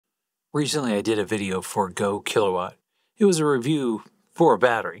Recently I did a video for Go Kilowatt. It was a review for a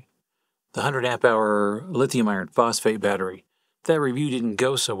battery, the 100 amp hour lithium iron phosphate battery. That review didn't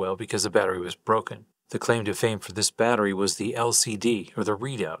go so well because the battery was broken. The claim to fame for this battery was the LCD, or the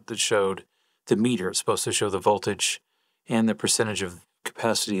readout, that showed the meter. It's supposed to show the voltage and the percentage of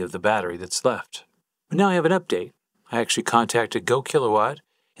capacity of the battery that's left. But now I have an update. I actually contacted Go Kilowatt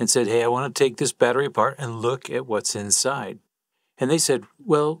and said, hey, I want to take this battery apart and look at what's inside. And they said,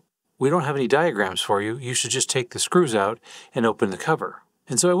 well, we don't have any diagrams for you. You should just take the screws out and open the cover.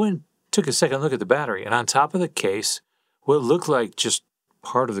 And so I went and took a second look at the battery. And on top of the case, what looked like just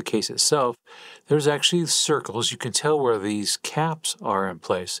part of the case itself, there's actually circles. You can tell where these caps are in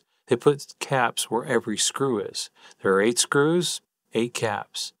place. They put caps where every screw is. There are 8 screws, 8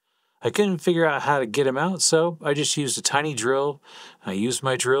 caps. I couldn't figure out how to get them out, so I just used a tiny drill. I used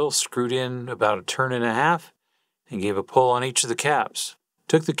my drill, screwed in about a turn and a half, and gave a pull on each of the caps.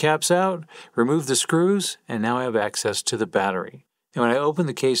 Took the caps out, removed the screws, and now I have access to the battery. And when I opened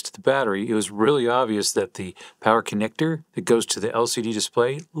the case to the battery, it was really obvious that the power connector that goes to the LCD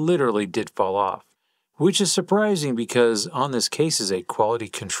display literally did fall off. Which is surprising because on this case is a quality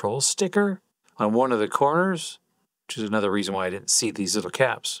control sticker on one of the corners, which is another reason why I didn't see these little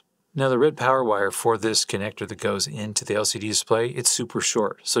caps. Now the red power wire for this connector that goes into the LCD display, it's super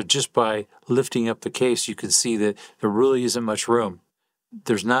short. So just by lifting up the case, you can see that there really isn't much room.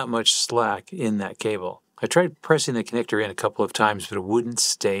 There's not much slack in that cable. I tried pressing the connector in a couple of times, but it wouldn't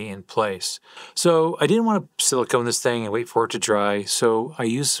stay in place. So I didn't want to silicone this thing and wait for it to dry, so I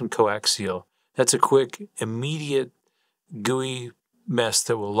used some coax seal. That's a quick, immediate, gooey mess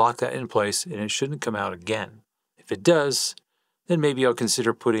that will lock that in place, and it shouldn't come out again. If it does, then maybe I'll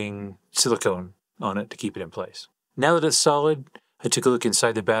consider putting silicone on it to keep it in place. Now that it's solid, I took a look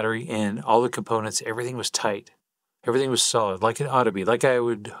inside the battery, and all the components, everything was tight. Everything was solid, like it ought to be, like I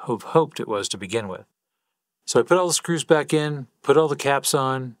would have hoped it was to begin with. So I put all the screws back in, put all the caps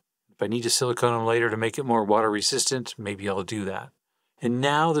on. If I need to silicone them later to make it more water resistant, maybe I'll do that. And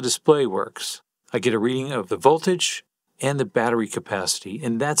now the display works. I get a reading of the voltage and the battery capacity,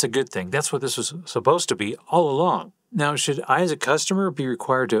 and that's a good thing. That's what this was supposed to be all along. Now, should I as a customer be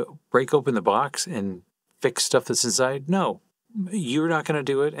required to break open the box and fix stuff that's inside? No. You're not going to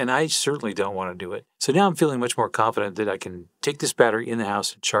do it, and I certainly don't want to do it. So now I'm feeling much more confident that I can take this battery in the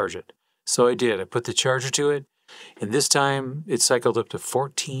house and charge it. So I did. I put the charger to it, and this time it cycled up to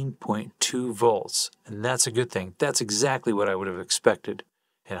 14.2 volts, and that's a good thing. That's exactly what I would have expected,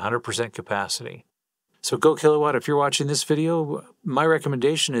 and 100% capacity. So Go Kilowatt, if you're watching this video, my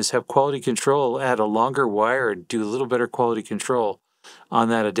recommendation is have quality control, add a longer wire, and do a little better quality control on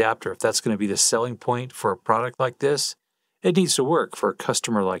that adapter. If that's going to be the selling point for a product like this, it needs to work for a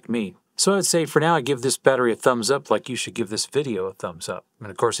customer like me. So I'd say for now, I give this battery a thumbs up like you should give this video a thumbs up.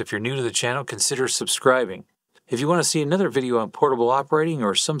 And of course, if you're new to the channel, consider subscribing. If you want to see another video on portable operating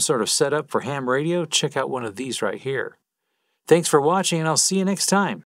or some sort of setup for ham radio, check out one of these right here. Thanks for watching, and I'll see you next time.